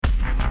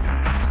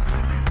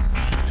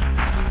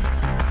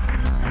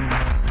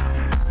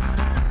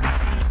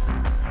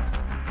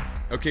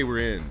Okay, we're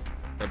in.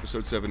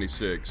 Episode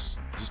 76.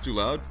 Is this too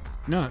loud?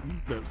 No,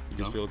 but You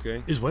guys feel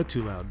okay? is what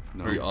too loud?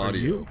 No, Very Are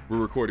audio. you? We're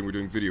recording, we're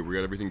doing video. We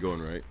got everything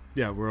going, right?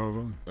 Yeah, we're all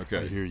rolling. I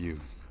Okay. hear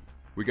you.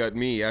 We got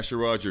me, Asher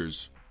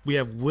Rogers. We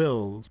have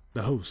Will,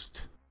 the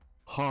host.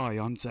 Hi,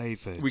 I'm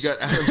David. We got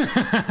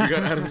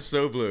Adam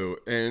Soblu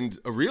and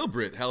a real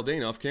Brit,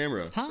 Haldane, off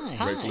camera. Hi.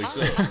 Rightfully so.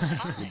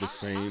 With the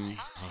same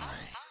hi.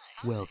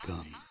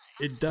 Welcome.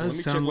 It Let does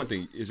me check sound one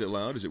thing. Is it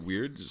loud? Is it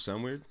weird? Does it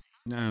sound weird?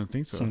 No, I don't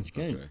think so. Sounds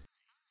good. Okay.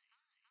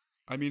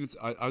 I mean,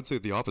 I would say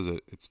the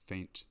opposite. It's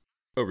faint.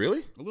 Oh,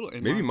 really? A little.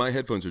 Maybe my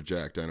headphones are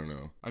jacked. I don't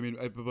know. I mean,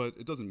 but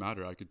it doesn't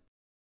matter. I could.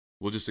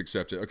 We'll just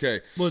accept it. Okay.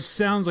 Well, it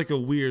sounds like a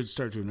weird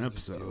start to an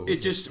episode. It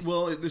just,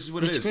 this is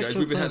what It's it is, guys. crystal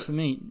We've been clear had, for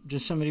me.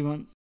 Does somebody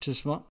want to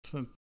swap?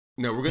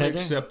 No, we're going to Better?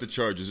 accept the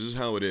charges. This is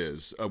how it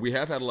is. We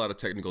have had a lot of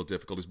technical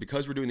difficulties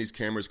because we're doing these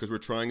cameras, because we're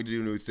trying to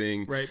do a new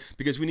thing. Right.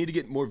 Because we need to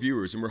get more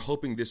viewers, and we're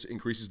hoping this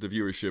increases the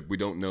viewership. We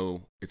don't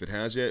know if it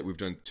has yet. We've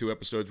done 2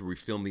 episodes where we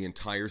film the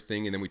entire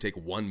thing, and then we take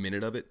 1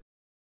 minute of it.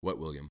 What,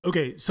 William?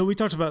 Okay, so we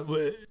talked about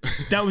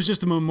that was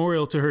just a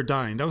memorial to her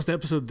dying. That was the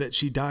episode that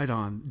she died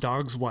on.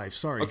 Dog's wife.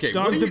 Sorry. Okay,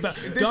 Dog what do the, you- ba-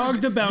 this dog is-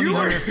 the bounty you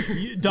are-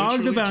 hunter. Dog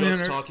the Literally bounty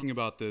just hunter. talking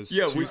about this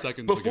Yeah, 2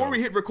 seconds ago. before we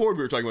hit record,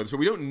 we were talking about this,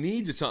 but we don't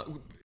need to talk.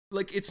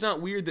 Like, it's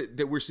not weird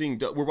that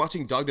we're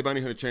watching Dog the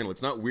Bounty Hunter channel.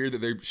 It's not weird that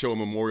they show a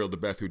memorial to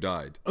Beth who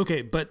died.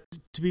 Okay, but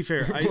to be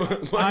fair,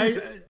 What is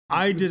it?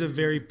 I did a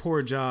very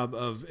poor job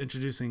of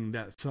introducing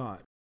that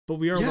thought. But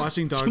we are Yeah.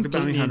 watching Dog the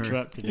Bounty Completely Hunter.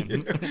 interrupted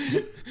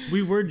him.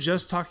 We were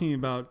just talking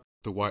about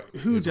the wife.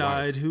 who his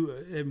died, wife.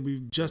 and we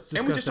just discussed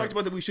And we just that. talked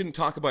about that we shouldn't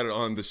talk about it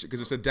on this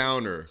because it's a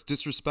downer. It's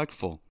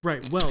disrespectful.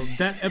 Right. Well,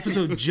 that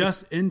episode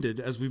just ended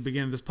as we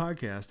began this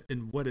podcast,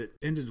 and what it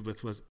ended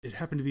with was it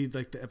happened to be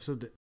like the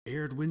episode that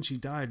aired when she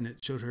died, and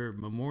it showed her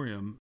in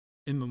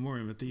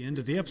memoriam at the end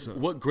of the episode.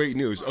 What great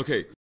news.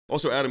 Okay.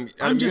 Also, Adam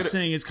I'm you just gotta-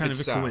 saying it's kind of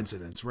it's a sad.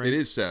 coincidence, right? It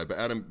is sad, but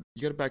Adam,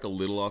 you got to back a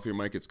little off your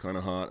mic. It's kind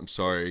of hot. I'm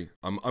sorry.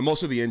 I'm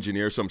also the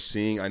engineer, so I'm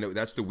seeing. I know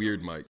that's the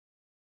weird mic.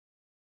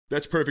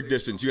 That's perfect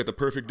distance. You got the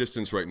perfect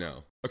distance right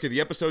now. Okay, the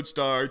episode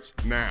starts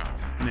now.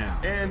 Now.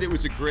 And it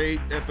was a great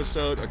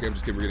episode. Okay, I'm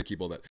just kidding. We're going to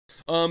keep all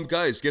that.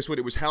 Guys, guess what?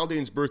 It was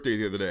Haldane's birthday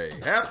the other day.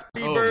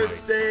 Happy Oh my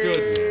birthday!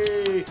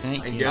 goodness.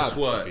 Thank And you. guess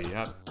what? Happy,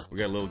 happy. We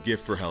got a little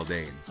gift for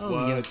Haldane.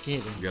 Oh, you're What?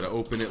 kidding. We got to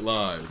open it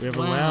live. We have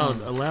Wow.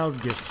 a loud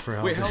gift for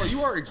Hal. Wait, Hal,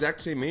 you are exact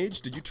same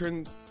age? Did you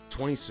turn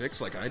 26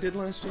 like I did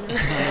last year?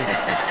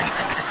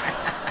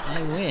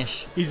 I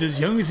wish. He's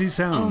as young as he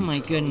sounds. Oh my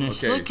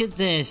goodness! Okay. Look at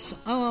this.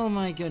 Oh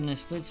my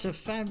goodness! It's a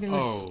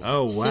fabulous.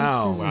 Oh,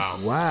 wow.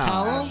 Simpsons Wow.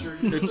 Towel.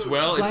 It's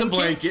it's a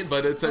blanket,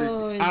 but it's a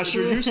Oh, it's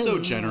Asher, you're so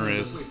really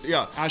generous.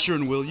 yeah. Asher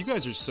and Will, you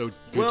guys are so good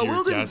Well, to your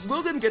Will guests.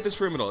 didn't get this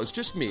for him at all. It's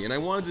just me, and I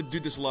wanted to do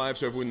this live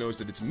so everyone knows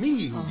that it's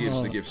me who gives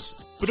the gifts.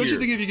 but don't you here.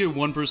 think if you give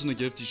one person a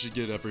gift, you should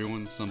get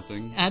everyone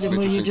something? Adam, an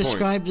will you interesting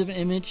point. describe the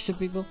image to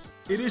people?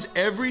 It is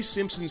every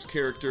Simpsons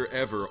character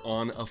ever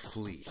on a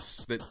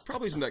fleece that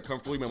probably isn't that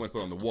comfortable. You might want to put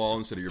it on the wall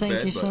instead of your Thank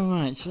bed. you but so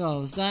much.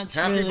 Oh, that's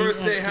happy really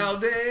birthday,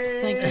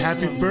 Haldane! Thank you.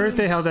 Happy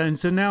birthday, Haldane.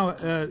 So now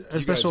a are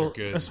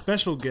good.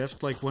 special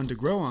gift, like one to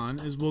grow on,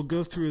 is we'll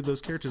go through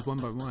those characters one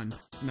by one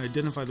and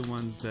identify the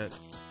ones that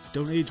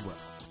don't age well.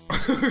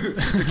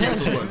 The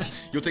canceled ones.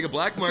 You'll take a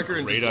black marker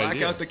and just great black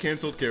idea. out the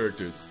canceled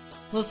characters.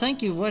 Well,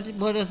 thank you. What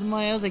are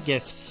my other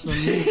gifts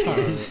from you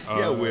guys?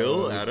 Yeah,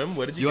 Will, Adam,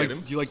 what did Do you you get like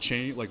him? do you like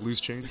chain like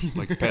loose chain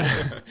like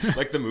pet?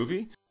 Like the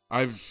movie?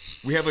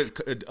 We have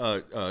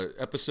a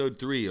episode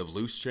 3 of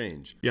Loose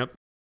Change. Yep.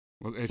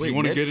 Well, if Wait, you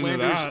want to Ned get into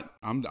Flanders-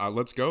 that,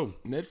 let's go.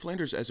 Ned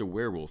Flanders as a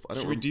werewolf. I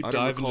Should we deep I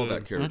don't dive recall into-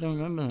 that I character. don't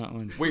remember that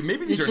one. Wait,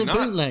 maybe these It's are a not.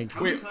 bootleg.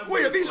 Wait,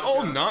 are these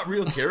all not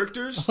real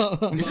characters?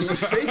 Is this a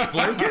fake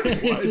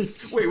blanket?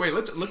 Wait,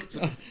 let's look.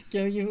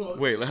 Joe, you.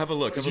 Wait, have a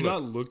look. Did Have you a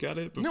look. not look at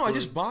it? Before? No, I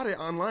just bought it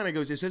online.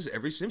 It says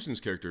every Simpsons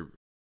character.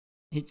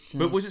 It's.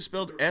 But was it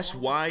spelled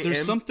S-Y-M?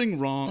 There's something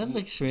wrong. That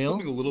looks real.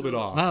 Something a little bit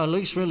off. Wow, it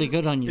looks really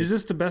good on you. Is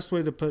this the best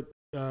way to put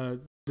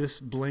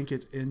this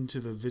blanket into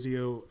the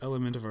video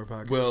element of our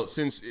podcast? Well,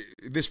 since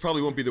this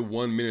probably won't be the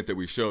 1 minute that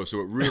we show, so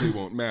it really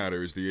won't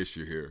matter is the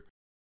issue here.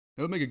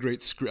 That would make a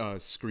great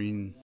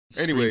screen.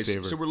 Anyways,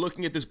 screensaver. so we're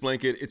looking at this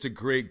blanket. It's a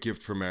great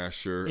gift from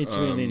Asher. It's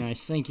really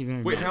nice. Thank you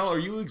very Wait, much. Hal, are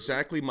you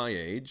exactly my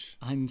age?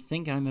 I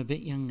think I'm a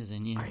bit younger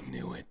than you. I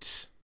knew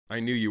it. I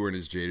knew you weren't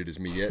as jaded as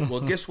me yet. Well,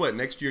 guess what?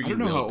 Next year I you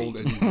don't know will how be. old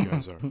any of you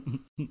guys are.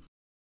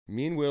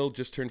 Me and Will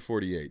just turned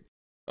 48.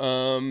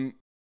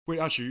 Wait,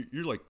 Asher,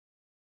 you're like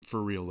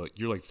for real. Like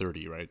you're like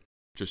 30, right?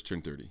 Just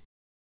turned 30.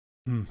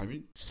 I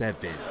mean,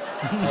 7.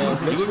 you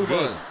Let's look move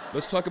good. on.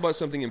 Let's talk about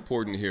something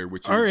important here,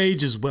 which our is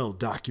age is well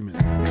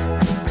documented.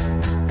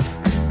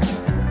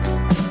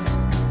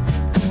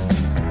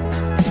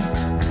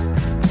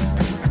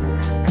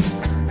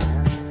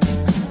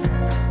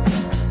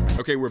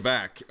 Okay, we're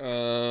back.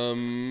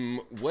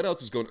 What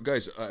else is going on?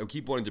 Guys, I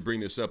keep wanting to bring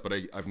this up, but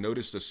I've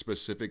noticed a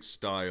specific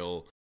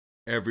style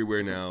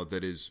everywhere now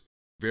that is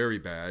very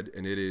bad,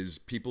 and it is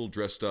people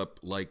dressed up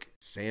like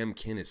Sam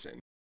Kinison.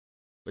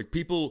 Like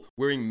people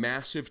wearing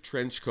massive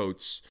trench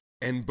coats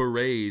and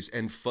berets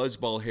and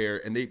fuzzball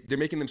hair, and they're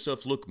making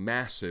themselves look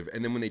massive.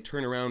 And then when they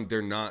turn around,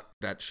 they're not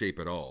that shape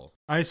at all.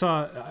 I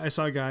saw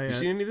a guy. You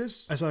seen any of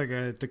this? I saw a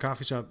guy at the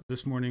coffee shop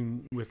this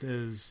morning with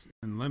Iz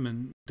and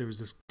Lemon. There was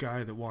this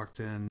guy that walked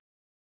in,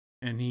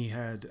 and he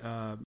had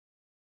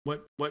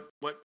what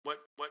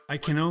I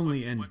can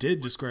only and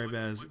did describe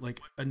as like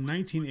a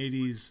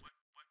 1980s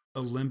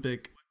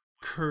Olympic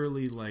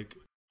curly like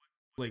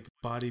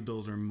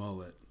bodybuilder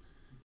mullet.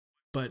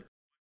 But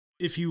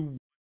if you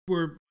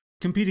were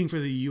competing for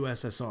the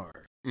USSR,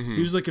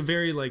 he was like a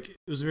very it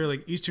was very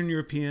like Eastern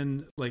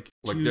European like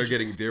huge, they're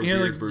getting their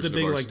weird like version the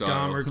big of our like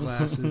style. Dahmer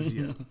glasses.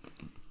 Yeah.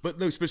 But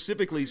no,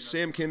 specifically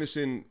Sam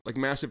Kinison, like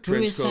massive Who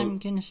trench is coat. Sam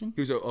Kinison?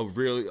 He was a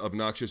really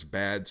obnoxious,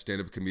 bad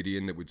stand-up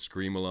comedian that would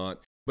scream a lot.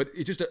 But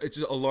it's just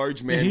a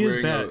large man he is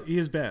wearing bad. He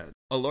is bad.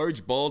 a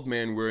large bald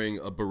man wearing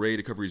a beret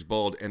to cover his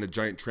bald and a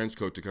giant trench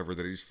coat to cover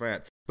that he's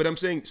fat. But I'm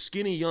saying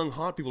skinny, young,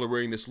 hot people are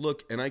wearing this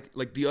look. And I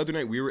like the other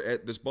night we were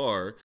at this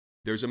bar.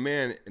 There's a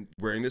man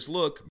wearing this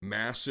look,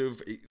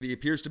 massive. He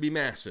appears to be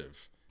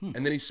massive.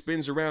 And then he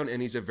spins around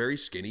and he's a very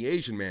skinny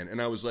Asian man.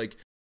 And I was like,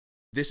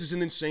 this is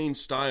an insane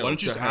style. Why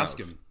don't you to just ask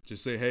have. him?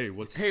 Just say, hey,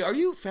 Hey, are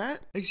you fat?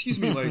 Excuse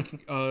me, like,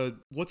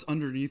 what's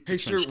underneath the Hey,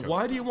 sir, trench coat?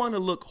 why do you want to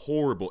look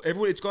horrible?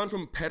 Everyone, it's gone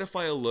from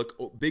pedophile look,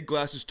 big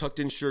glasses, tucked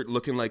in shirt,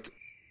 looking like.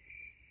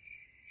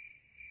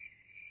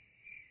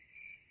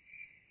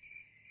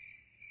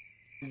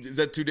 Is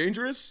that too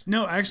dangerous?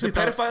 No, actually,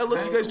 The pedophile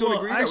look, you guys don't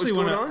agree that was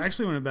going on? I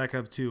actually want to back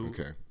up too.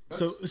 Okay.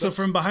 So That's-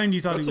 from behind,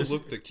 you thought That's he was a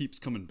look that keeps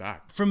coming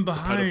back. from The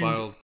behind.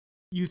 pedophile.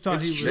 You thought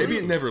It's he was true. Maybe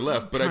it never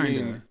left, but I mean,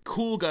 Kinda.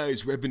 cool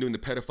guys have been doing the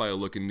pedophile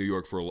look in New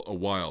York for a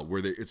while,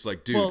 where it's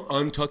like, dude, Well,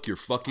 untuck your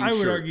fucking I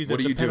would shirt. argue that What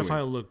are the you doing?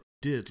 pedophile look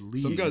did lead.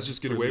 Some guys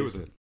just get for away these-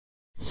 with it.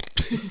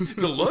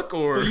 The look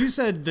or But you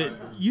said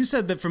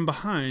that from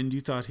behind you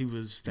thought he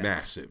was fat.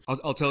 massive?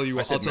 I'll tell you.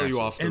 I said I'll tell you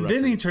massive. off the And record.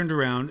 then he turned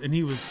around and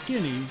he was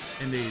skinny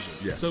and Asian.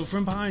 Yes. So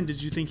from behind,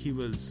 did you think he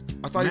was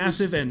I thought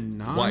massive he was and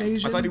white.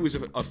 non-Asian? I thought he was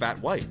a fat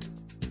white.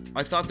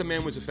 I thought the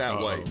man was a fat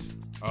white.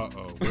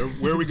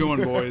 Where are we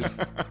going, boys?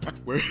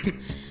 Where?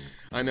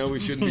 I know we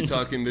shouldn't be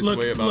talking this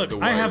way about the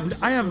I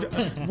whites.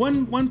 have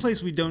one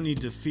place we don't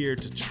need to fear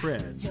to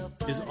tread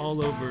is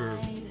all over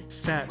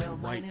fat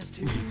white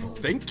people.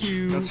 Thank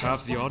you. That's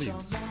half the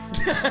audience.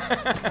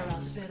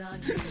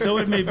 So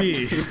it may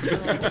be.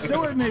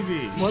 So it may be.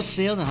 What's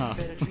the other half?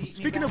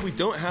 Speaking of, we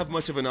don't have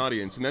much of an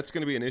audience, and that's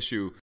going to be an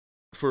issue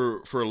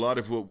for a lot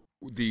of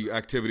the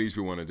activities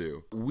we want to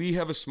do. We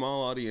have a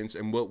small audience,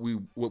 and what we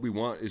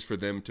want is for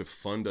them to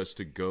fund us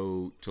to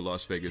go to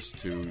Las Vegas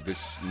to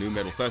this new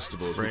metal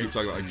festival. As we keep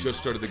talking about, I just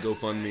started the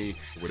GoFundMe,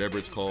 whatever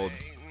it's called,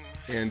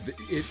 and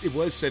it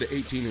was set at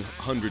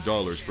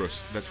 $1,800 for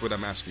us. That's what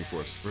I'm asking for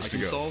us I to can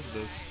go. solve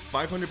this.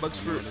 $500 I know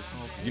for how to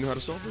solve this. you know how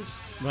to solve this?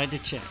 Write a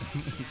check.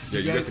 Yeah,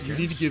 you got the You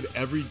need to give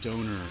every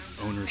donor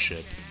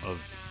ownership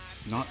of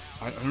not.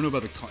 I don't know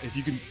about the. If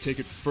you can take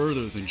it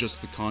further than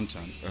just the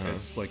content,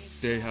 it's like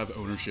they have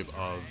ownership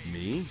of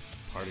me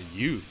part of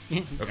you.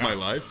 of my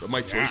life, of my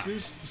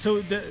choices.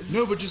 So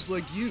No, but just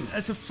like you.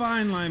 that's a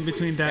fine line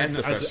between that At and,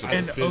 the festival.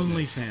 and As a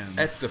business. OnlyFans.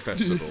 At the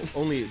festival,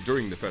 only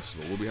during the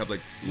festival, where we have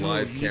like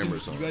live you need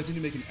cameras to, on. You guys need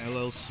to make an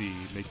LLC.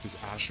 Make this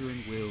Asher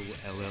and Will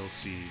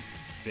LLC.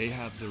 They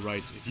have the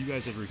rights. If you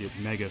guys ever get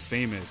mega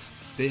famous,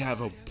 they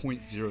have a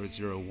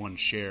 0.001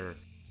 share.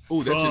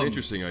 Oh, that's an from-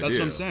 interesting idea. That's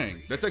what I'm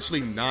saying. That's actually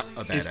not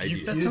a bad If you-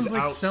 idea. That Give sounds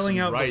like out selling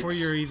some out before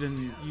rights. you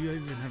even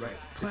have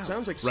clout. It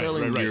sounds like Right,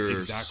 selling right, your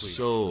exactly.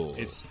 soul.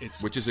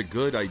 It's- which is a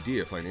good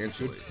idea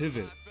financially. Good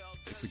pivot.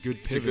 It's a good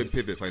It's a pivot. good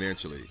pivot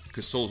financially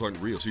because souls aren't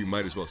real, so you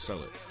might as well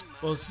sell it.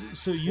 Well,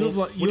 so you have.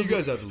 What do you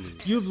guys have to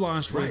lose? You have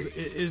launched. Right. It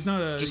is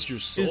not a Just your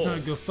It's soul. not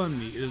a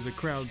GoFundMe. It is a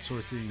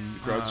crowdsourcing.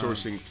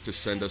 Crowdsourcing to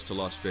send us to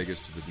Las Vegas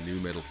to this new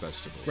metal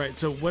festival. Right.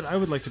 So what I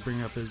would like to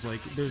bring up is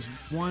like there's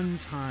one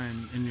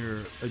time in your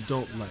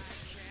adult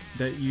life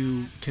that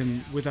you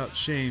can, without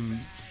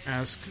shame,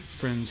 ask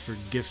friends for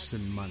gifts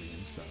and money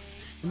and stuff,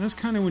 and that's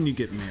kind of when you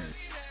get married.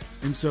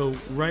 And so,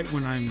 right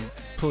when I'm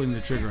pulling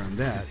the trigger on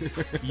that,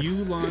 you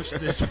launched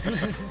this.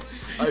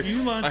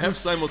 I have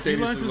simultaneously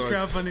You launched this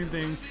launched- crowdfunding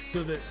thing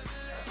so that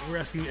we're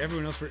asking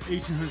everyone else for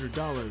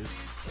 $1,800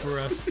 for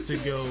us to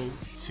go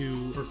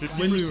to For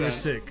When We Were 50%.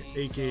 Sick,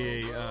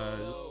 aka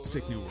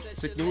Sick New World.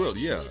 Sick New World,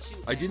 yeah.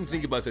 I didn't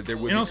think about that there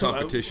would And be also,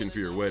 competition for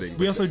your wedding. We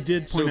but also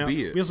did point so out.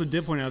 be it. We also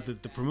did point out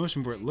that the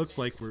promotion for it looks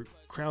like we're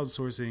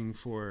crowdsourcing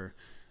for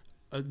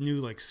a new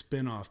like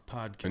spin-off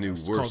podcast a new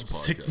worst called podcast.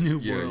 Sick New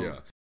yeah, World. yeah.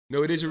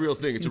 No, it is a real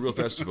thing. It's a real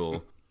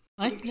festival.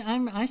 I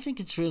think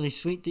it's really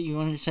sweet that you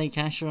wanted to take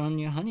Asher on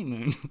your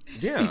honeymoon.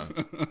 Yeah.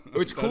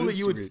 It's cool that is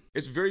you would. sweet.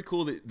 It's very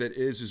cool that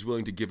is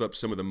willing to give up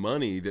some of the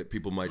money that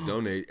people might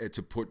donate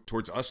to put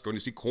towards us going to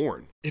see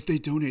Korn. If they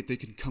donate, they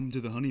can come to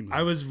the honeymoon.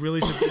 I was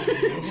really.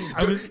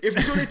 I was. If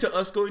you donate to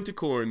us going to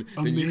Korn,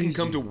 then you can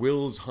come Amazing. to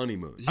Will's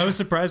honeymoon. I was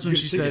surprised when You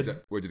she get said.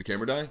 tickets. Wait, did the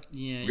camera die?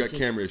 Yeah, We he got said-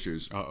 camera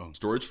issues. Uh-oh.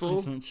 Storage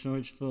full? Front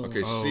storage full.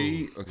 Okay, Oh,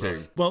 see? Okay.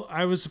 rough. Well,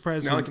 I was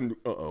surprised. Now I when, can.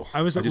 Uh-oh.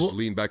 I was- I just well,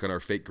 leaned back on our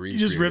fake green You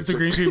just screen. ripped the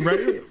green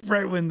screen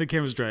right when the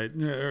cameras dried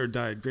or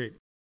died. Great.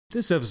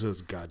 This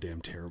episode's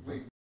goddamn terrible.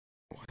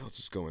 What else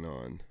is going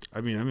on?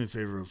 I mean, I'm in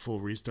favor of full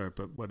restart,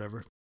 but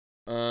whatever.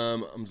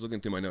 I'm looking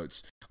through my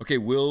notes. Okay,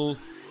 Will,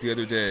 the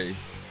other day,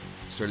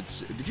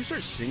 did you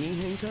start singing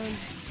Hang Time?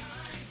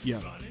 Yeah.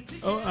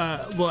 Oh,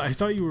 well, I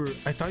thought you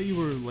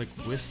were like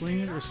whistling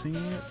it or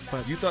singing it,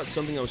 but You thought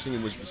something I was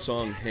singing was the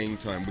song Hang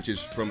Time, which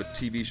is from a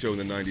TV show in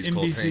the 90s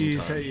called Hang NBC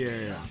Time. said,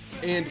 yeah.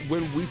 And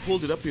when we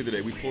pulled it up the other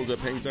day, we pulled up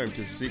Hang Time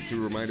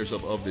to remind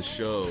ourselves of this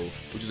show,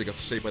 which is like a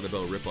Saved by the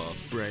Bell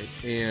ripoff. Right.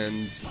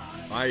 And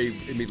I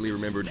immediately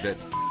remembered that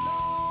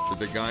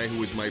the guy who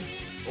was my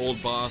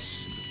old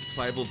boss,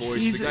 Fievel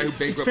voice, the guy who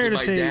it's fair bankrupted to my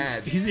say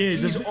dad,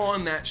 he's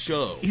on that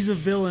show. He's a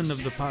villain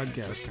of the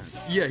podcast, kind of.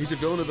 Yeah, he's a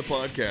villain of the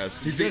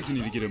podcast. You guys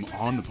need to get him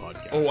on the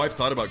podcast. Oh, I've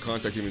thought about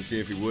contacting him and seeing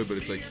if he would, but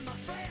it's like,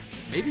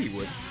 maybe he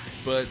would.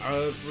 But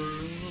for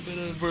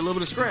a little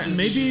bit of scratch.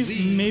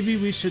 Maybe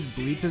we should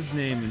bleep his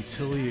name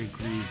until he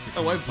agrees to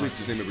come Oh, on I've the bleeped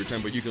his name every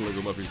time, but you can look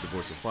him up. He's the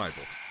voice of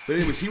Fievel. But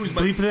anyways, he was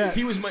my Bleep that.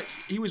 he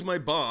was my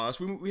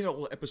boss. We had a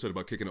whole episode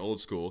about kicking old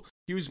school.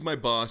 He was my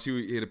boss.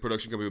 He had a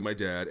production company with my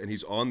dad, and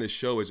he's on this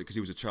show because he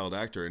was a child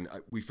actor. And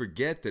we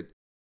forget that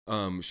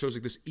shows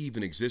like this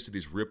even existed.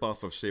 These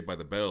rip-off of Saved by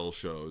the Bell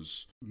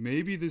shows.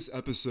 Maybe this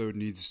episode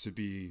needs to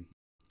be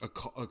a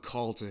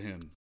call to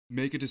him.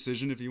 Make a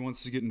decision if he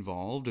wants to get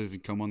involved, if he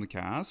come on the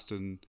cast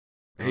and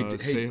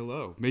say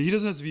hello. Maybe he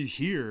doesn't have to be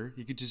here.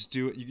 He could just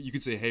do it. You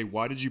could say, hey,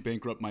 why did you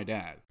bankrupt my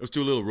dad? Let's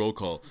do a little roll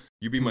call.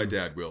 You be my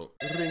dad, Will.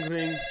 Ring,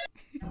 ring.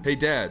 Hey,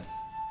 Dad.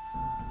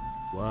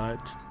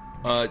 What?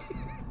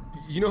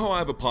 You know how I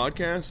have a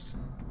podcast?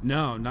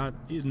 No, not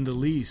in the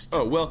least.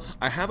 Oh, well,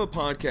 I have a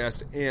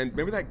podcast, and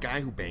remember that guy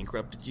who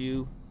bankrupted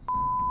you?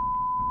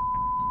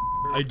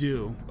 I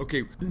do.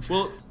 Okay,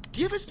 well, do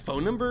you have his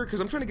phone number?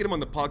 Because I'm trying to get him on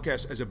the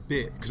podcast as a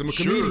bit, because I'm a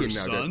comedian now,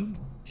 son.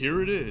 Dad.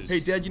 Here it is.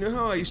 Hey, Dad, you know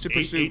how I used to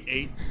pursue...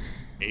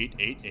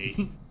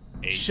 888.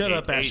 Shut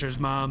up, Asher's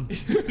mom.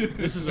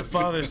 This is a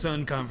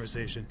father-son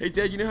conversation. Hey,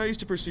 Dad, you know how I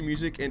used to pursue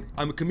music, and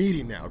I'm a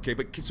comedian now, okay?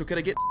 But so can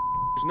I get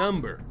his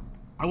number?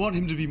 I want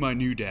him to be my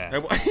new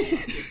dad.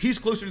 He's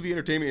closer to the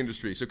entertainment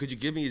industry, so could you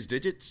give me his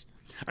digits?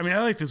 I mean,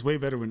 I like this way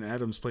better when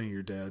Adam's playing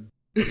your dad.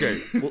 Okay,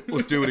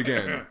 let's do it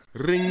again.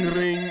 Ring,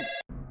 ring.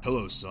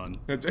 Hello, son.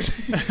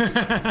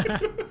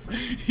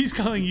 He's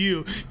calling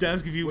you to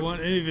ask if you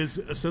want any of his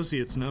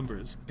associates'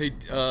 numbers. Hey,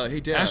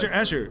 Dad.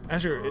 Asher,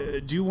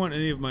 do you want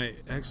any of my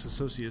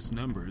ex-associates'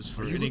 numbers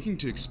for Are you any... looking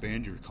to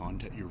expand your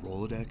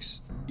Rolodex?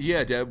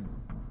 Yeah, Dad.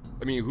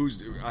 I mean,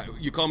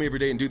 you call me every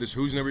day and do this.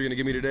 Who's never going to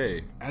give me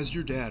today? As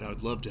your dad, I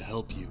would love to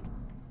help you.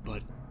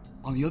 But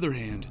on the other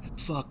hand,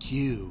 fuck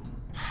you.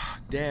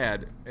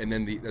 Dad, and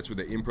then that's where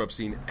the improv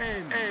scene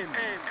ends.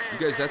 You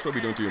guys, that's why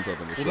we don't do improv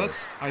on this show.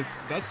 I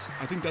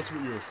think that's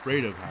what you're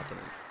afraid of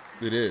happening.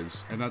 It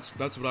is. And that's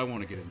what I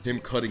want to get into. Him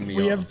cutting me off.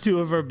 We have two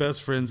of our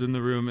best friends in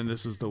the room, and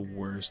this is the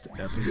worst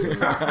episode.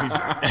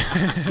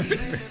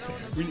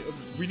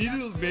 we need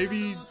to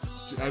maybe...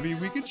 I mean,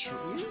 we could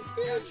try...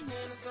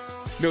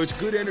 No, it's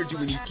good energy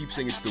when you keep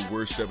saying it's the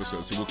worst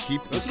episode. So we'll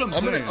keep... That's what I'm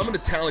saying. I'm going to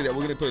tally that.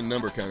 We're going to put a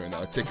number counter in that.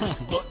 I'll take it.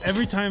 Well,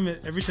 every time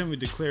we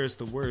declare it's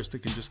the worst, it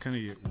can just kind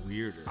of get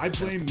weirder. I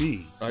blame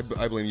me. I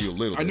blame you a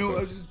little bit. I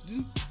know...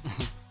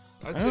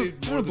 I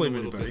don't blame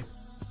anybody. Bit.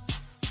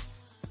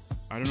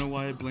 I don't know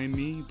why I blame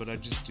me, but I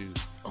just do.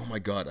 Oh my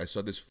God, I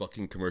saw this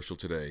fucking commercial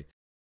today.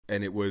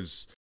 And it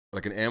was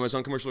like an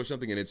Amazon commercial or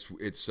something. And it's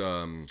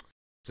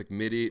like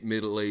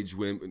middle-aged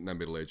women, not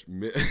middle-aged,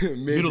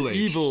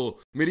 medieval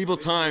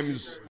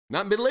times,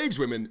 not middle-aged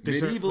women, They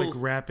medieval. start,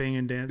 like, rapping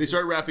and dancing. They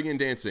start rapping and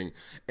dancing,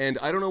 and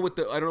I don't know what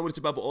it's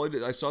about.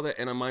 But I saw that,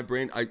 and on my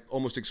brain, I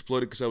almost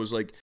exploded because I was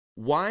like,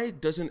 why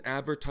doesn't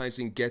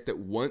advertising get that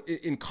one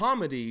in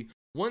comedy?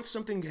 Once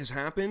something has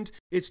happened,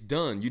 it's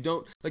done. You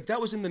don't like that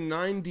was in the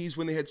 90s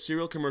when they had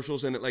cereal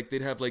commercials and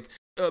they'd have like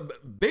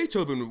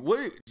Beethoven.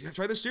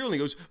 Try the cereal? And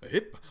he goes a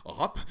hip, a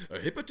hop, a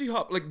hippity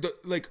hop.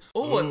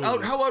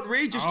 How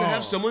outrageous to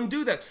have someone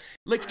do that.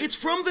 Like it's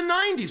from the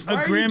 90s.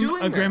 Why are you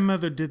doing that? A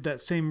grandmother did that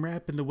same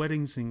rap in The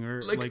Wedding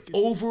Singer, like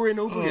over and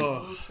over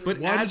again. But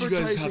why did you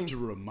guys have to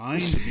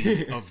remind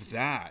me of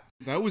that?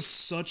 That was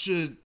such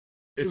a.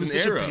 It was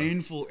such a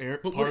painful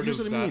part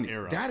of that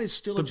era. That is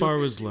still the bar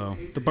was low.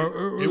 The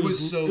bar it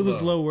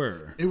was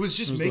lower. It was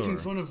just making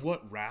fun of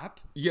what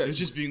rap. Yeah, it was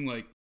just being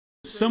like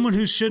someone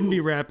who shouldn't be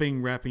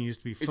rapping. Rapping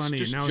used to be funny.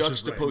 It's just and now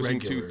it's just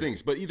juxtaposing two regular.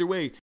 things. But either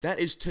way, that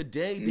is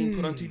today being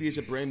put on TV as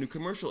a brand new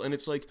commercial, and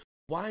it's like,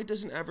 why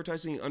doesn't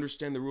advertising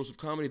understand the rules of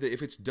comedy? That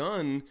if it's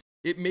done.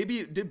 Maybe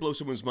it did blow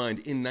someone's mind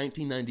in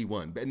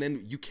 1991, and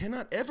then you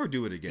cannot ever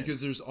do it again.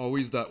 Because there's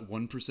always that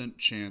 1%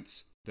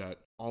 chance that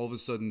all of a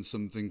sudden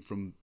something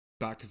from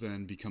back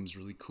then becomes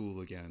really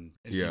cool again.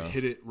 And if you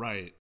hit it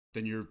right,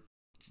 then you're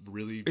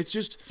really it's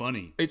just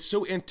funny. It's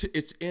so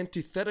it's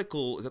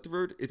antithetical. Is that the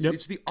word?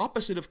 It's the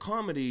opposite of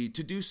comedy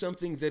to do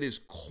something that is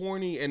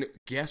corny and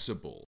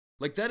guessable.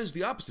 Like that is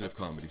the opposite of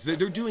comedy. So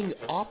they're doing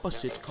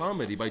opposite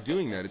comedy by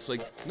doing that. It's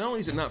like not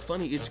only is it not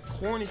funny, it's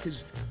corny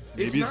because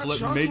Maybe It's not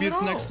shocking maybe at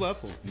it's all. next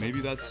level. Maybe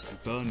that's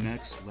the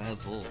next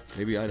level.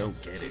 Maybe I don't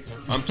get it.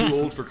 I'm too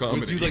old for We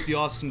comedy. do like the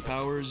Austin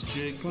Powers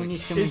jig.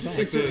 Courtney's coming back.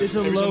 It's Like a every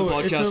time the lower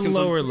podcast comes on-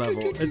 lower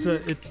level.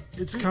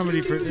 It's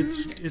comedy for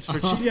it's for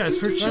yeah, it's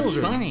for That's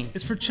children. funny.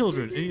 It's for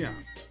children. Yeah.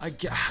 I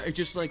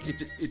just like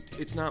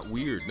it's not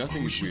weird.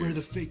 Nothing We is should weird.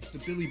 wear the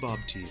Billy Bob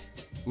teeth.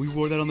 We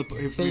wore that on the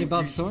Billy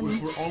Bob Thornton?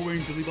 If we're all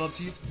wearing Billy Bob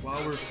teeth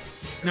while we're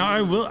Now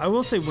I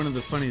will say one of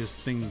the funniest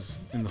things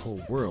in the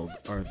whole world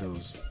are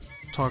those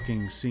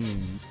talking,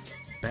 singing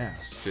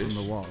bass Fish?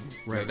 from the wall.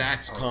 Now Right.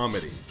 that's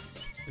comedy.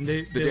 And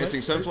they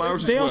Dancing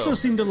Sunflowers as They well. also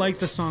seem to like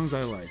the songs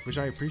I like, which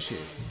I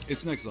appreciate.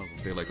 it's next level.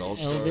 They like All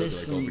Stars.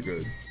 Elvis They like all the and-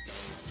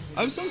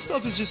 goods. Some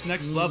stuff is just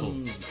next level,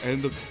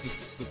 and the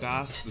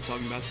bass, the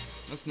talking bass,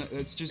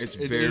 that's just It's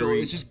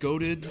very- it's just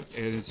goated,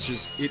 and it's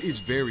just It is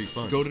very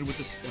fun. goated with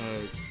this,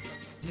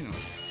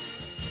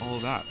 all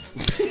of that.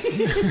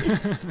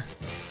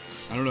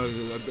 I don't know.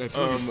 I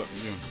feel like,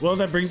 Well,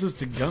 that brings us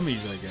to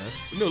gummies, I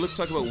guess. No, let's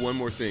talk about one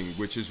more thing,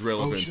 which is Oh,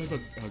 relevant. should I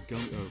have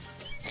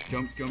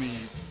a gummy?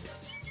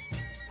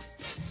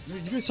 No,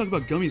 you guys talk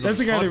about gummies. That's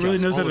on a guy that really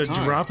podcast knows how all to the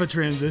time. drop a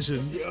transition.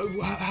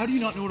 How do you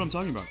not know what I'm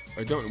talking about?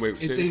 I don't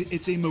wait. It's say-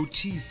 it's a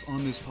motif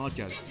on this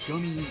podcast.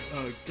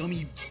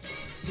 Gummy,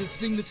 the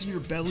thing that's in your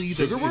belly.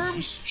 Sugar that is-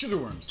 worms? Sugar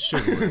worms.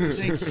 Sugar worms.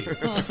 Thank you.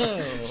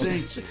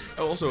 Thank you.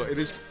 Also, it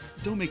is.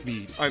 Don't make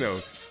me. I know.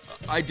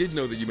 I did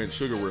know that you meant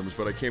sugar worms,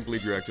 but I can't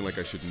believe you're acting like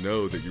I should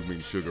know that you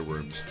mean sugar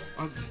worms.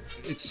 I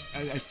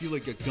feel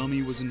like a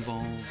gummy was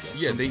involved.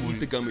 At Yeah, some they point. eat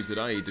the gummies that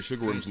I eat. The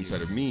sugar worms Thank you.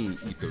 inside of me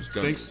eat those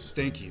gummies.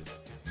 Thank you.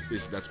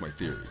 That's my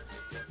theory.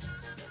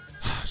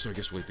 So I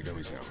guess we'll eat the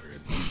gummies now. We're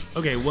good.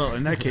 Okay, well,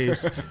 in that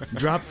case,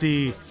 drop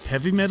the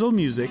heavy metal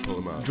music, Pull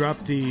 'em out. drop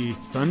the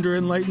thunder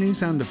and lightning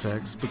sound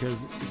effects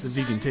because it's a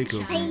vegan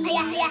takeover.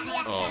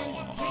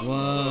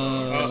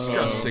 Whoa.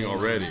 Disgusting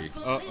already.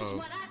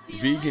 Uh-oh.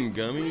 Vegan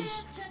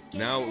gummies?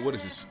 Now, what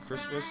is this,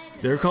 Christmas?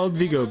 They're called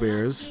Vigo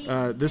Bears.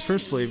 This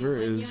first flavor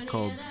is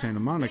called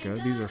Santa Monica.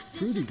 These are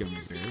fruity gummy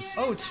bears.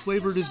 Oh, it's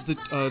flavored as the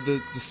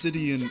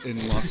city in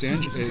Los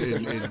Angeles.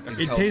 In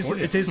It tastes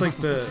California. like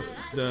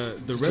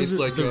the tastes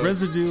like,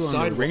 residue on the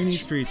sidewalks. rainy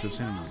streets of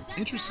Santa Monica.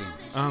 Interesting.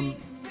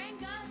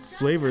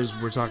 Flavors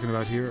we're talking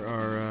about here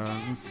are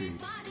let's see.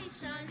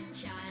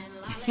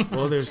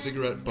 Well, there's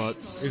Cigarette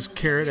butts.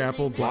 carrot,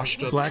 apple,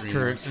 Washed up black dreams.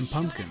 currant, and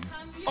pumpkin.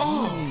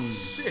 Oh,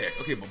 sick.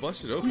 Okay, but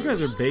bust it open. You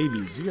guys are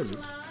babies. You guys are.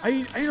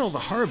 I eat all the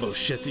Haribo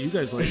shit that you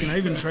guys like, and I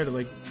even try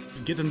to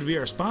get them to be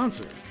our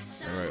sponsor.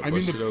 All right, I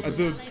mean, bust it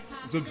open.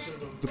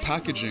 the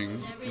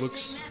packaging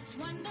looks.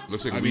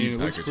 Looks like I weed mean,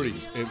 it looks packaging.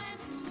 pretty.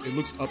 It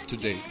looks up to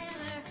date,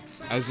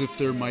 as if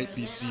there might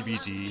be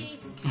CBD.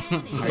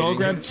 Let's all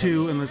grab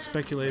two and let's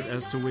speculate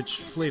as to which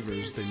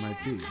flavors they might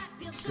be.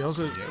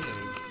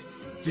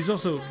 These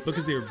also,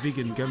 because they are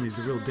vegan gummies,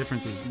 the real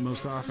difference is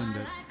most often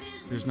that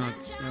there's not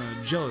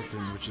gelatin,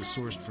 which is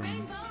sourced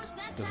from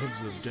the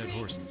hooves of dead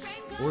horses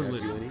or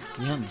living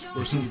Yum.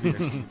 or soon to be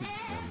extinct.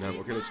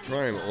 Okay, let's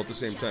try them all at the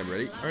same time.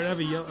 Ready? All right, I have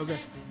a yellow. Okay,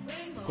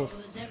 cool.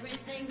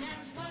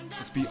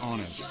 Let's be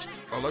honest.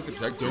 I like the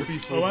texture. Don't be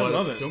fooled I by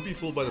love it. Don't be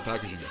fooled by the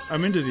packaging.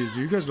 I'm into these. If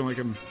you guys don't like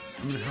them,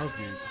 I'm gonna house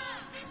these.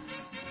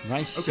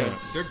 Rice Okay.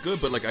 syrup. They're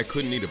good, but like I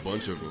couldn't eat a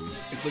bunch of them.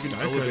 It's like an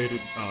I could. elevated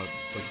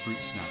like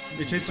fruit snack.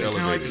 They taste It's like kind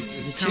of like elevated.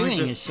 it's The kind of chewing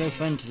like the, is so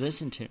fun to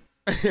listen to.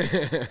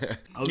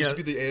 I'll Yeah. just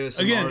be the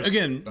ASMR.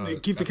 again.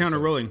 Keep the counter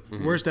episode. rolling.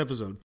 Mm-hmm. Worst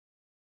episode.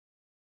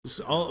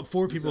 All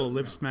four people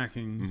lip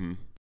smacking. Mm-hmm.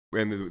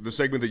 And the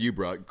segment that you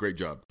brought, great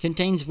job.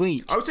 Contains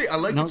wheat. I would say I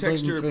like the Not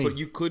texture, gluten-free. but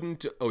you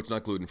couldn't. Oh, it's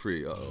not gluten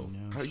free. Uh-oh.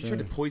 No, How you sure. trying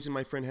to poison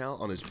my friend Hal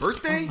on his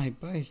birthday? On my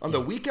birthday. On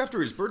the week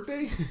after his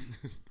birthday?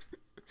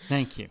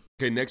 Thank you.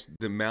 Okay, next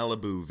the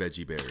Malibu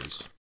Veggie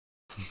Bears.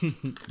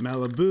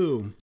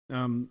 Malibu.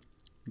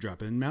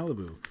 Drop in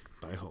Malibu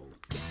by Hull.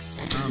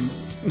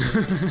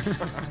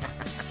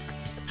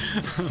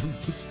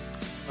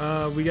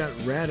 We got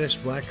radish,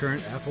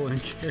 blackcurrant, apple,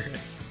 and carrot.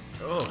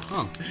 Oh,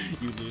 huh.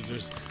 You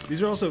losers.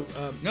 These are also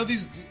No,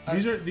 these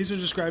these are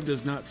described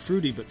as not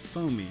fruity but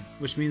foamy,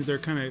 which means they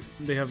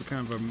have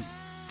kind of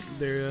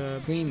they're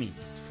Creamy.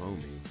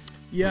 Foamy.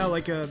 yeah,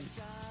 like a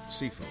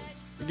Sea foam.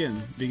 again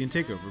vegan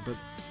takeover, but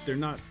they're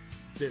not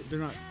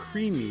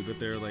creamy, but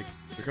they're like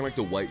They're kind of like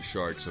the white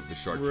sharks of the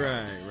shark.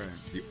 Pack. right.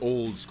 The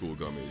old school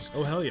gummies.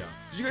 Oh hell yeah.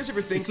 Did you guys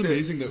ever think It's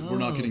amazing that we're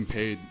not getting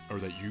paid, or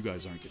that you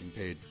guys aren't getting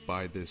paid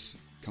by this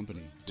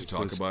company To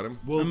talk about 'em?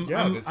 Well,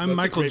 yeah, I'm that's a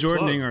Michael great Jordaning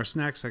plug. our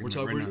snack segment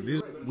right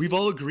now. We've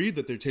all agreed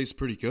that they taste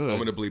pretty good. I'm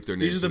going to bleep their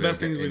names. These are the so they best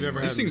don't things get we've any ever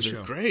money. had. These things the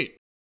are show. great.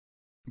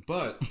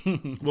 But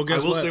Well, I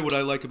guess will what? say what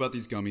I like about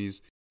these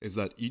gummies is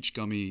that each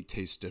gummy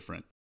tastes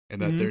different,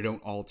 and that they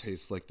don't all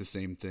taste like the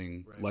same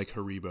thing, like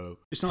Haribo.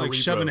 It's not like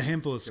Haribo. shoving a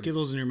handful of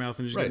Skittles in your mouth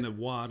and just Right. getting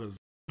the wad of.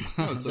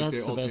 No, it's like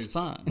That's they all the best taste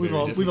part. very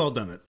We've different. all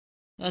done it.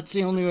 That's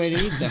the only way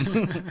to eat them.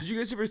 Did you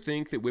guys ever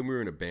think that when we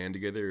were in a band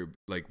together,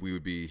 like we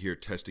would be here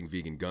testing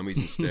vegan gummies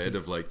instead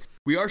of like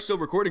we are still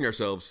recording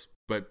ourselves,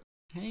 but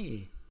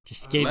Hey,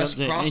 just gave less up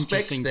the prospects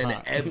interesting than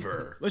part.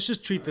 ever. Let's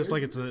just treat this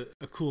like it's a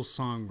cool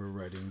song we're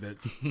writing that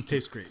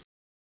tastes great.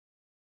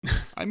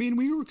 I mean,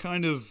 we were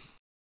kind of,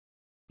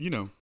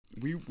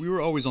 we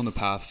were always on the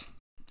path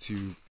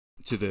to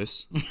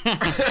this.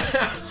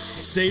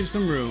 Save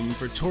some room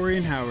for Tori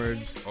and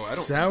Howard's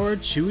sour,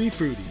 chewy,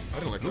 fruity. I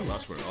don't like that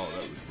last one at all. That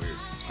was weird.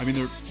 I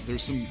mean,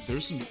 there's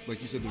some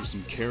like you said, there's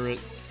some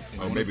carrot.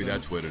 Oh, maybe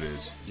that's what it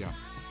is. Yeah,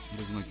 he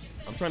doesn't like.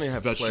 I'm trying to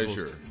have vegetables.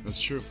 pleasure.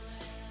 That's true.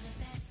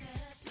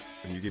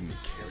 And you give me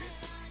carrot.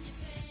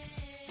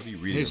 What are you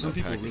reading? Hey, some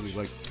people really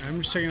like. I'm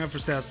just checking out for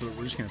stats, but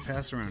we're just gonna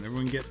pass around.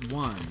 Everyone get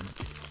one.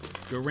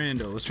 Go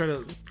rando. Let's try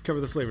to cover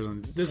the flavors on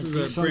it. This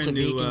is a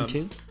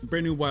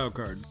brand new wild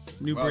card.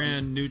 New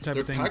brand, new type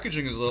of thing. Their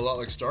packaging is a lot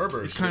like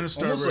Starburst. It's kind of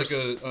Starburst.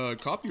 Almost like a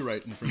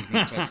copyright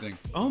infringement type thing.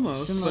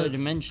 Almost. Similar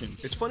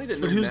dimensions. It's funny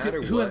that But who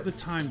who has the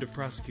time to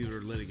prosecute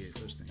or litigate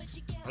such things?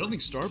 I don't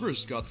think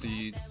Starburst got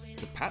the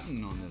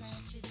patent on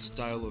this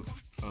style of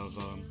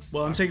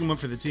Well, I'm taking one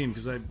for the team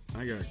because I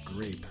got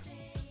grape.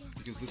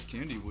 because this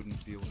candy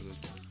wouldn't be able to.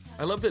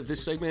 I love that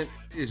this segment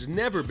has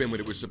never been what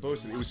it was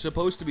supposed to be. It was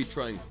supposed to be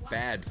trying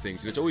bad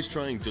things, and it's always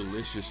trying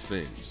delicious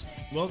things.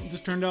 Well,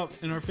 this turned out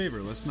in our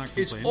favor. Let's not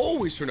It's complain.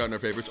 always turned out in our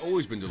favor. It's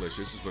always been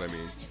delicious, is what I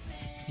mean.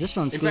 This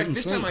one's In fact,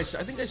 this gluten-free. time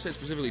I think I said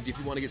specifically if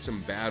you want to get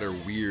some bad or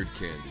weird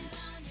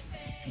candies.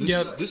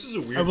 This is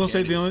a weird. I will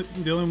say candy.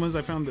 the only ones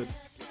I found that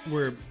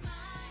were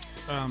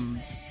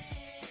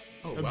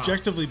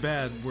objectively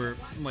bad were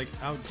like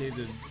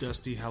outdated,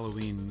 dusty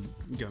Halloween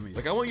gummies.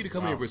 Like I want you to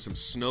come here with some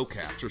snow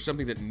caps or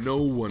something that no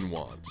one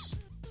wants.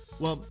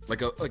 Well, I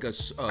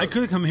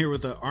could have come here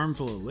with an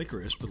armful of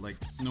licorice, but like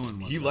no one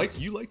wants. You that. like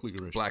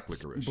licorice. black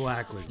licorice.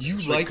 Black licorice.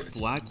 You like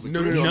black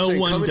licorice. No. No I'm saying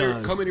one come in here-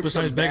 does, come in here with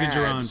besides some Becca bad,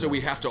 Geronda. so we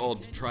have to all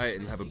try it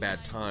and have a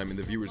bad time, and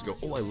the viewers go,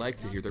 "Oh, I like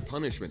to hear their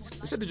punishment."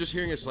 Instead, they're just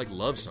hearing us like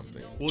love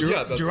something. Well,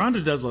 yeah, that's,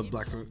 Geronda does love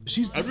black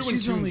licorice. Everyone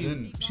she's tunes only,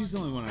 in. She's the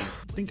only one I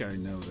think I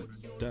know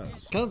that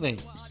does.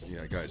 COVID.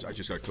 Yeah, guys, I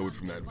just got code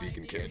from that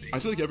vegan candy. I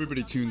feel like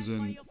everybody tunes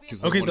in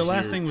because Okay, the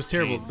last thing was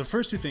terrible. The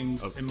first two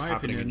things, of in my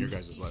happening opinion, in your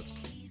guys' lives.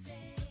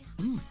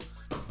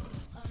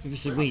 It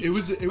was a week. It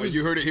was.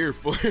 You heard it here,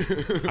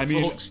 I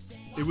mean, folks.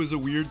 it was a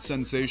weird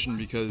sensation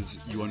because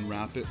you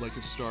unwrap it like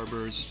a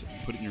Starburst, you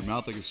put it in your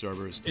mouth like a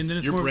Starburst, And then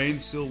it's your more- brain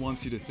still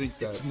wants you to think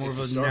that it's more of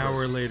it's an a Starburst.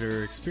 hour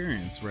later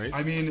experience, right?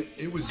 I mean,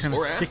 it was Kinda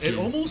sticky. It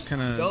almost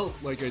Kinda- felt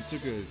like I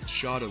took a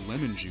shot of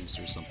lemon juice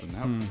or something.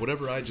 That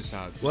whatever I just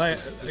had. Well,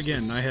 this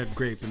was- I had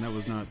grape, and that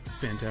was not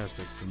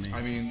fantastic for me.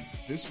 I mean,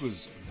 this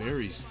was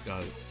very.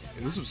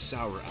 This was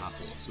sour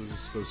apple, so this is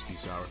supposed to be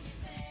sour.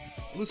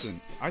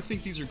 Listen, I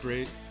think these are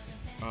great.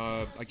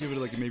 I give it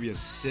like maybe a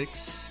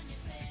 6.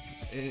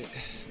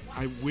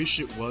 I wish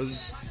it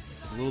was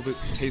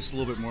tastes a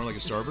little bit more like a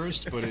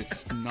Starburst, but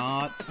it's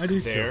not I do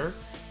there. too.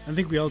 I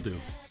think we all do.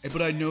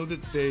 But I know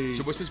that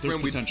So what's this there's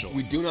brand? potential.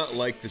 We do not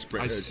like this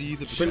brand. I see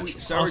the Chewy- potential.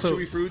 sour Also-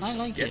 chewy fruits. I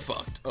like Get it.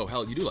 fucked. Oh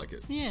hell, you do like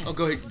it. Yeah. Oh,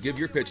 go ahead. Give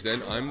your pitch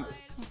then. I'm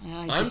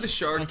the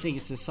shark. I think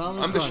it's a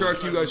solid I'm the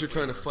product. shark. You guys are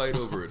trying to fight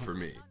over it for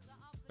me.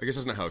 I guess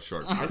that's not how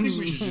sharks. I think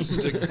we should just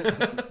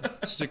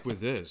stick with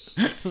this.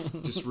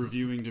 Just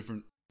reviewing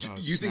different.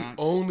 You think snacks.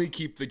 only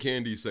keep the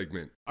candy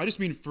segment? I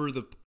just mean for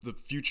the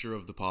future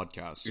of the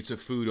podcast. It's a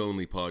food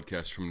only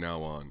podcast from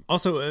now on.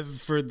 Also,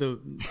 for the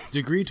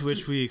degree to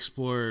which we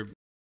explore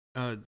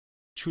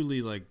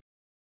truly like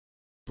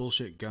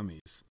bullshit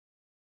gummies.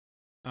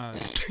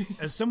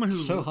 As someone who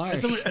So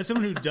harsh. as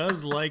someone who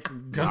does like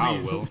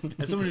gummies, Will.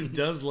 as someone who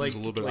does like, a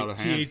little bit like out of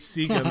hand.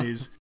 THC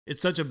gummies,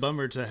 it's such a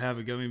bummer to have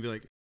a gummy and be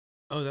like,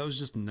 "Oh, that was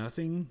just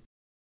nothing."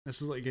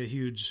 This is like a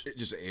huge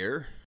Just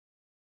air,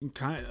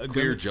 kind of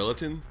clear gummy.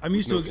 gelatin. I'm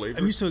used no to flavor.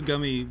 I'm used to a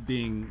gummy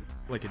being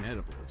like an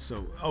edible.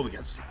 So, we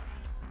got slap.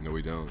 No,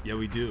 we don't. Yeah,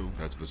 we do.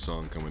 That's the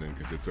song coming in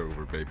because it's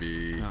over,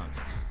 baby. No.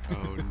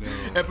 Oh no.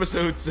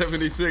 Episode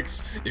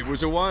 76. It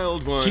was a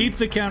wild one. Keep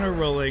the counter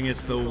rolling.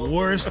 It's the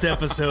worst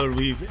episode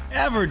we've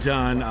ever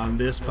done on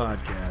this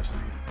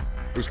podcast.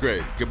 It was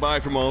great.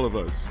 Goodbye from all of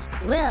us.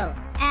 Will,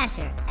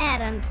 Asher,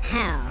 Adam,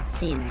 Hal.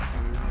 See you next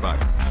time.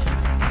 Bye.